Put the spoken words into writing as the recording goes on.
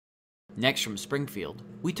Next from Springfield,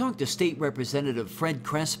 we talked to State Representative Fred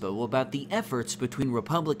Crespo about the efforts between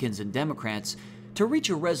Republicans and Democrats to reach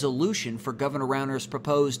a resolution for Governor Rauner's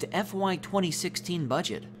proposed FY 2016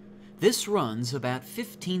 budget. This runs about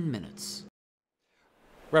 15 minutes.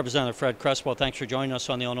 Representative Fred Crespo, thanks for joining us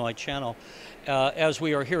on the Illinois Channel. As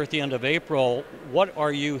we are here at the end of April, what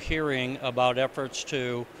are you hearing about efforts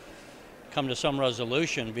to come to some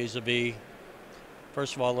resolution vis-a-vis,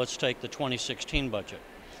 first of all, let's take the 2016 budget?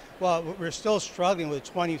 Well, we're still struggling with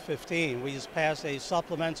 2015. We just passed a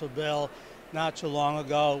supplemental bill not too long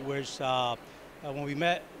ago, which when we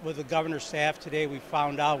met with the governor's staff today, we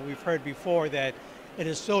found out, we've heard before, that it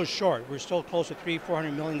is still short. We're still close to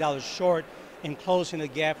 $400 million short in closing the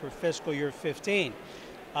gap for fiscal year 15.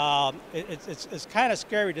 It's kind of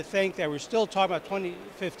scary to think that we're still talking about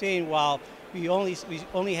 2015 while we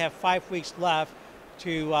only have 5 weeks left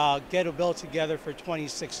to get a bill together for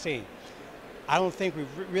 2016. I don't think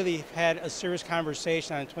we've really had a serious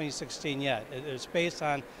conversation on 2016 yet. It's based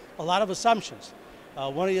on a lot of assumptions.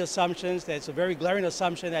 One of the assumptions that's a very glaring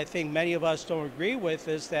assumption that I think many of us don't agree with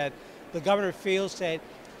is that the governor feels that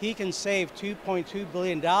he can save $2.2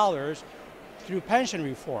 billion through pension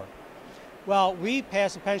reform. Well, we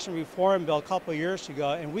passed a pension reform bill a couple of years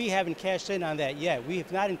ago, and we haven't cashed in on that yet. We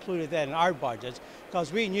have not included that in our budgets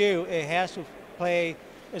because we knew it has to play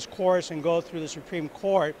its course and go through the Supreme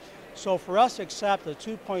Court. So for us to accept the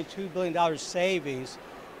 $2.2 billion savings,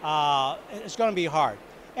 it's going to be hard.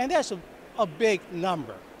 And that's a big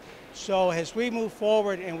number. So as we move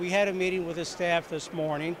forward, and we had a meeting with the staff this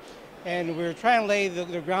morning, and we're trying to lay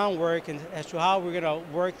the groundwork as to how we're going to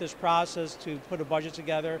work this process to put a budget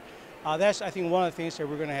together. That's, I think, one of the things that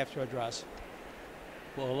we're going to have to address.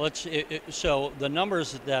 Well, so the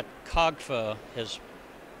numbers that COGFA has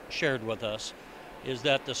shared with us is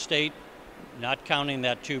that the state, not counting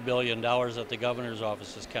that $2 billion that the governor's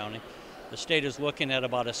office is counting, the state is looking at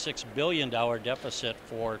about a $6 billion deficit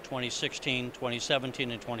for 2016,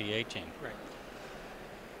 2017, and 2018.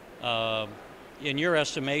 Right. In your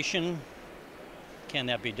estimation, can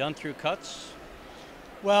that be done through cuts?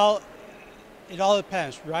 Well, it all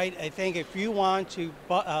depends, right? I think if you want to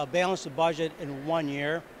balance the budget in 1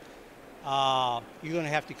 year, you're going to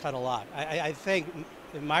have to cut a lot. I think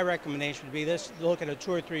my recommendation would be this: look at a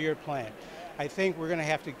 2 or 3 year plan. I think we're going to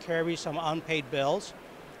have to carry some unpaid bills,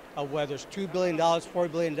 whether it's $2 billion,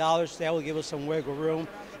 $4 billion, that will give us some wiggle room.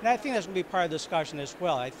 And I think that's going to be part of the discussion as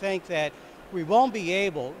well. I think that we won't be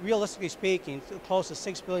able, realistically speaking, to close a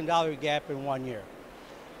 $6 billion gap in 1 year.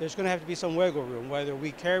 There's going to have to be some wiggle room, whether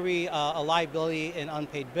we carry a liability in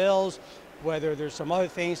unpaid bills, whether there's some other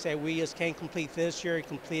things that we just can't complete this year,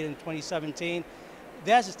 complete in 2017.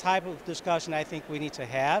 That's the type of discussion I think we need to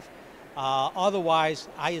have. Otherwise,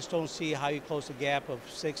 I just don't see how you close the gap of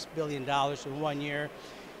 $6 billion in 1 year.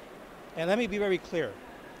 And let me be very clear.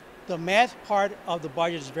 The math part of the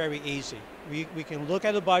budget is very easy. We can look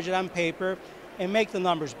at the budget on paper and make the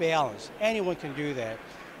numbers balance. Anyone can do that.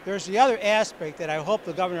 There's the other aspect that I hope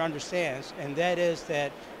the governor understands, and that is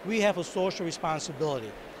that we have a social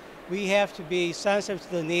responsibility. We have to be sensitive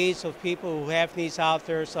to the needs of people who have needs out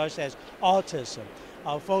there, such as autism,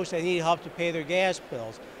 folks that need help to pay their gas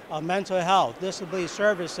bills, mental health, disability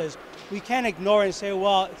services. We can't ignore it and say,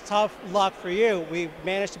 well, it's tough luck for you. We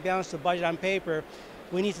managed to balance the budget on paper.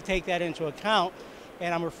 We need to take that into account.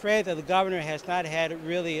 And I'm afraid that the governor has not had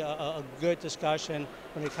really a good discussion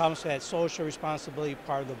when it comes to that social responsibility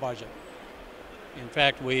part of the budget. In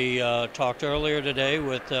fact, we talked earlier today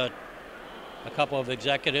with a couple of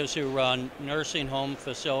executives who run nursing home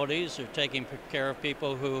facilities, who are taking care of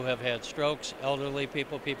people who have had strokes, elderly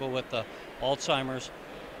people, people with Alzheimer's,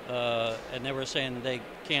 and they were saying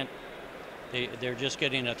they're just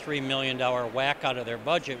getting a $3 million whack out of their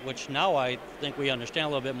budget, which now I think we understand a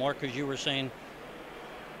little bit more, because you were saying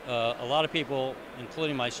a lot of people,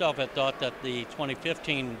 including myself, had thought that the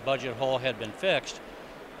 2015 budget hole had been fixed,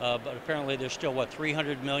 but apparently there's still, what,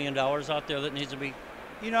 $300 million out there that needs to be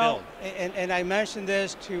filled. And I mentioned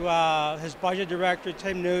this to his budget director,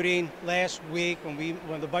 Tim Nuding, last week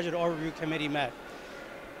when the Budget Overview Committee met.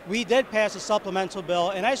 We did pass a supplemental bill,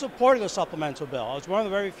 and I supported the supplemental bill. I was one of the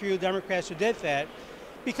very few Democrats who did that,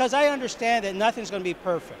 because I understand that nothing's going to be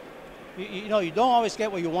perfect. You don't always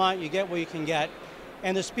get what you want, you get what you can get.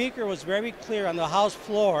 And the Speaker was very clear on the House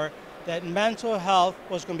floor that mental health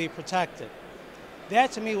was going to be protected.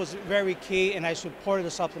 That to me was very key, and I supported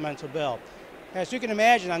the supplemental bill. As you can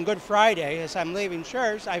imagine, on Good Friday, as I'm leaving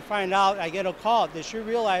church, I find out, I get a call. Did you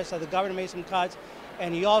realize that the governor made some cuts,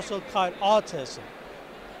 and he also cut autism?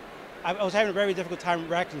 I was having a very difficult time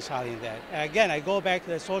reconciling that. And again, I go back to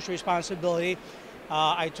that social responsibility.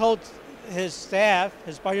 I told his staff,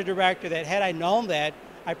 his budget director, that had I known that,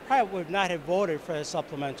 I probably would not have voted for a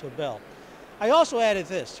supplemental bill. I also added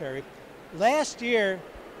this, Terry. Last year,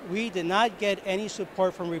 we did not get any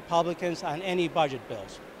support from Republicans on any budget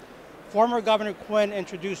bills. Former Governor Quinn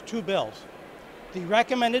introduced 2 bills. The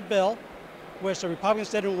recommended bill, which the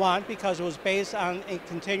Republicans didn't want because it was based on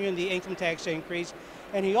continuing the income tax increase,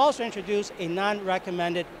 and he also introduced a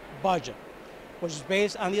non-recommended budget, which is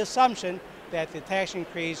based on the assumption that the tax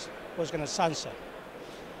increase was going to sunset.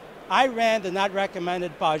 I ran the not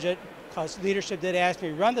recommended budget because leadership did ask me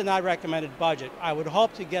to run the not recommended budget. I would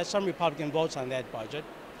hope to get some Republican votes on that budget.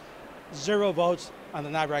 0 votes on the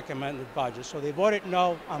not recommended budget. So they voted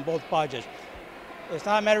no on both budgets. It's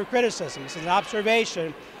not a matter of criticism, it's an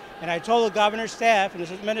observation. And I told the governor's staff and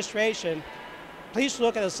his administration, please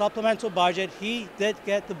look at the supplemental budget. He did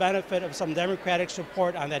get the benefit of some Democratic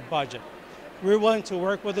support on that budget. We're willing to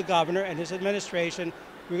work with the governor and his administration.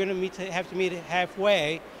 We're going to have to meet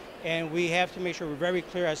halfway, and we have to make sure we're very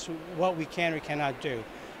clear as to what we can or cannot do.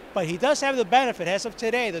 But he does have the benefit, as of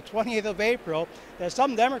today, the 20th of April, that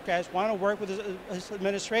some Democrats want to work with his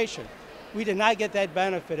administration. We did not get that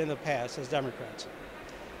benefit in the past as Democrats.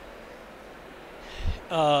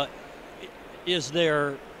 Is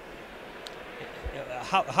there,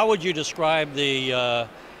 how would you describe the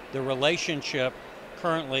relationship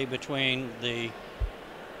currently between the,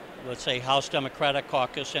 let's say, House Democratic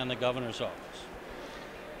Caucus and the governor's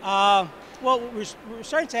office? Well, we're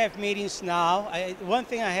starting to have meetings now. One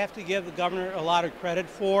thing I have to give the governor a lot of credit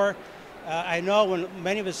for, I know when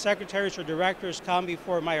many of his secretaries or directors come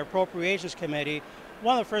before my appropriations committee,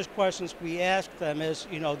 one of the first questions we ask them is,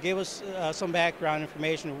 give us some background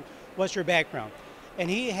information. What's your background? And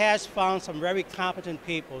he has found some very competent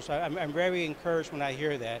people, so I'm very encouraged when I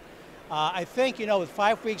hear that. I think, with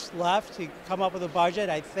 5 weeks left to come up with a budget,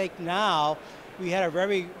 I think now we had our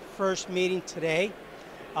very first meeting today.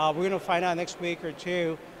 We're going to find out next week or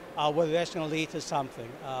two whether that's going to lead to something.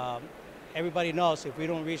 Everybody knows if we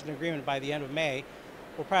don't reach an agreement by the end of May,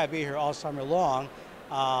 we'll probably be here all summer long.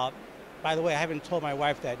 By the way, I haven't told my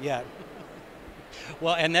wife that yet.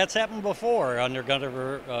 Well, and that's happened before under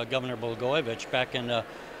Governor Blagojevich back in the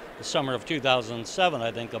summer of 2007.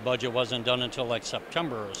 I think the budget wasn't done until like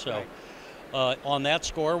September or so. Right. On that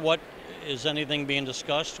score, what is anything being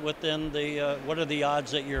discussed within the? What are the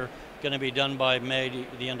odds that you're going to be done by May,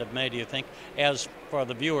 the end of May? Do you think? As for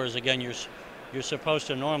the viewers, again, you're supposed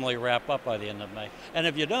to normally wrap up by the end of May, and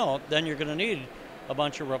if you don't, then you're going to need a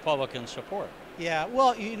bunch of Republican support. Yeah,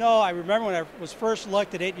 well, I remember when I was first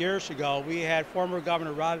elected 8 years ago, we had former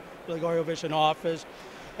Governor Rod Blagojevich in office,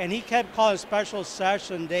 and he kept calling special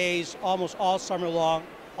session days almost all summer long,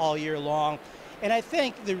 all year long. And I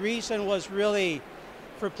think the reason was really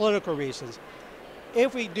for political reasons.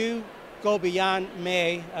 If we do go beyond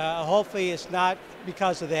May, hopefully it's not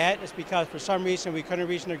because of that, it's because for some reason we couldn't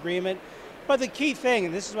reach an agreement. But the key thing,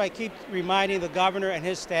 and this is why I keep reminding the governor and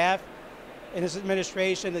his staff, in his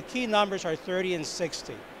administration, the key numbers are 30 and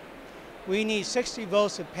 60. We need 60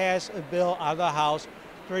 votes to pass a bill out of the House,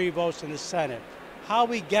 30 votes in the Senate. How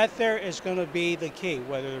we get there is going to be the key.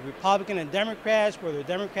 Whether the Republican and Democrats, whether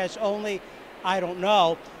Democrats only, I don't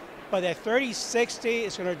know. But that 30-60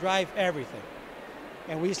 is going to drive everything.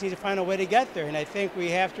 And we just need to find a way to get there. And I think we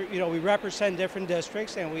have to, we represent different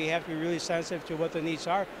districts, and we have to be really sensitive to what the needs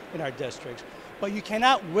are in our districts. But you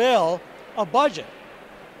cannot will a budget.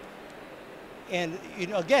 And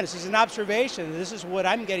again, this is an observation. This is what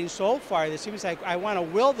I'm getting so far. It seems like I want to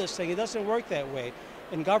will this thing. It doesn't work that way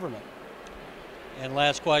in government. And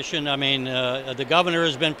last question, the governor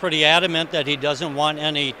has been pretty adamant that he doesn't want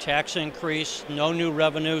any tax increase, no new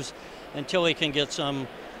revenues, until he can get some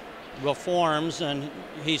reforms. And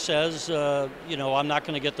he says, I'm not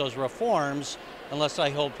going to get those reforms unless I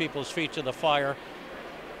hold people's feet to the fire.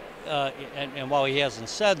 And while he hasn't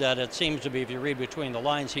said that, it seems to be, if you read between the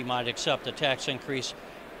lines, he might accept a tax increase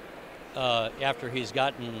after he's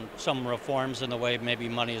gotten some reforms in the way maybe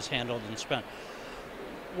money is handled and spent.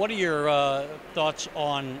 What are your thoughts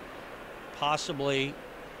on possibly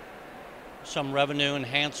some revenue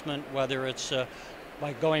enhancement, whether it's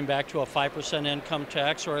like going back to a 5% income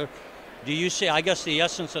tax, or do you see, I guess the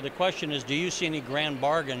essence of the question is, do you see any grand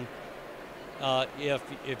bargain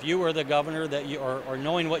if you were the governor, that you, or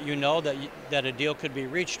knowing what you know, that a deal could be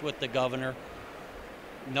reached with the governor,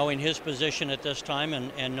 knowing his position at this time,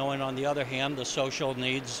 and knowing on the other hand the social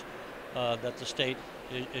needs that the state,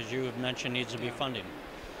 as you have mentioned, needs to be funding?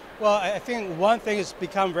 Well, I think one thing has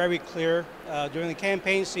become very clear during the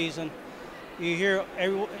campaign season. You hear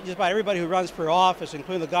just about everybody who runs for office,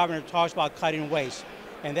 including the governor, talks about cutting waste,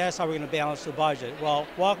 and that's how we're going to balance the budget. Well,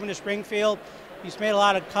 welcome to Springfield. He's made a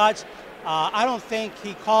lot of cuts. I don't think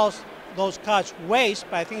he calls those cuts waste,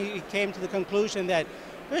 but I think he came to the conclusion that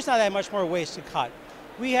there's not that much more waste to cut.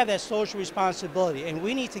 We have that social responsibility, and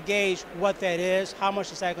we need to gauge what that is, how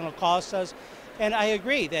much is that going to cost us. And I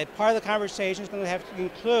agree that part of the conversation is going to have to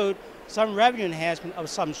include some revenue enhancement of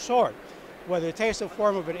some sort, whether it takes the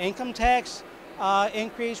form of an income tax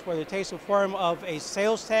increase, whether it takes the form of a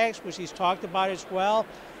sales tax, which he's talked about as well.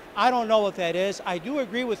 I don't know what that is. I do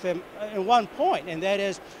agree with him in one point, and that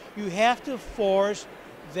is you have to force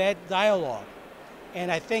that dialogue. And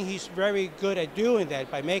I think he's very good at doing that.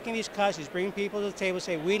 By making these cuts, he's bringing people to the table and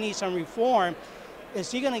say, we need some reform. Is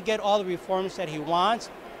he going to get all the reforms that he wants?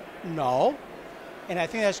 No. And I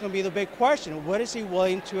think that's going to be the big question. What is he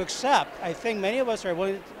willing to accept? I think many of us are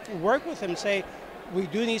willing to work with him and say, we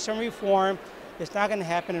do need some reform. It's not going to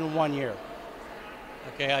happen in 1 year.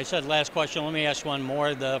 Okay, I said last question. Let me ask one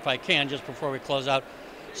more, if I can, just before we close out.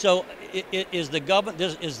 So is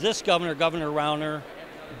this governor, Governor Rauner,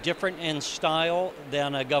 different in style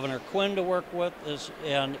than Governor Quinn to work with?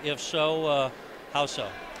 And if so, how so?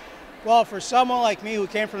 Well, for someone like me who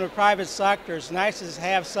came from the private sector, it's nice to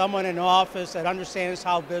have someone in office that understands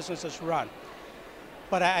how business is run.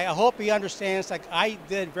 But I hope he understands, like I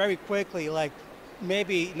did very quickly, like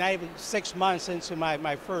maybe not even 6 months into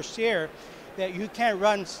my first year, that you can't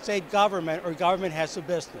run state government or government has a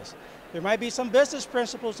business. There might be some business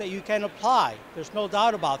principles that you can apply. There's no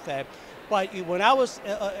doubt about that. But when I was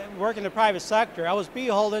working in the private sector, I was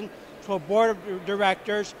beholden to a board of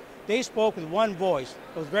directors. They spoke with one voice.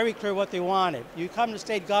 It was very clear what they wanted. You come to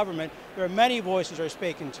state government, there are many voices that are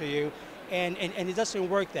speaking to you, and it doesn't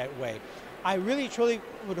work that way. I really, truly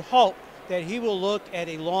would hope that he will look at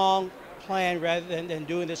a long plan rather than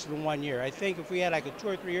doing this in 1 year. I think if we had like a 2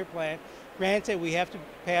 or 3 year plan, granted we have to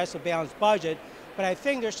pass a balanced budget, but I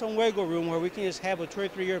think there's some wiggle room where we can just have a 2 or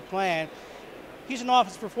 3 year plan. He's in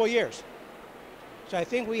office for 4 years. So I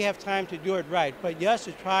think we have time to do it right. But yes,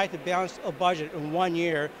 to try to balance a budget in 1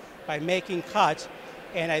 year by making cuts,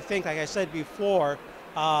 and I think, like I said before,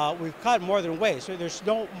 we've cut more than waste. So there's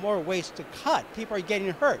no more waste to cut. People are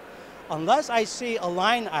getting hurt. Unless I see a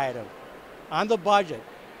line item on the budget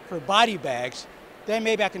for body bags, then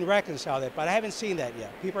maybe I can reconcile that. But I haven't seen that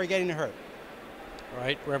yet. People are getting hurt. All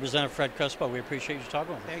right, Representative Fred Crespo, we appreciate you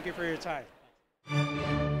talking with us. Thank you for your time.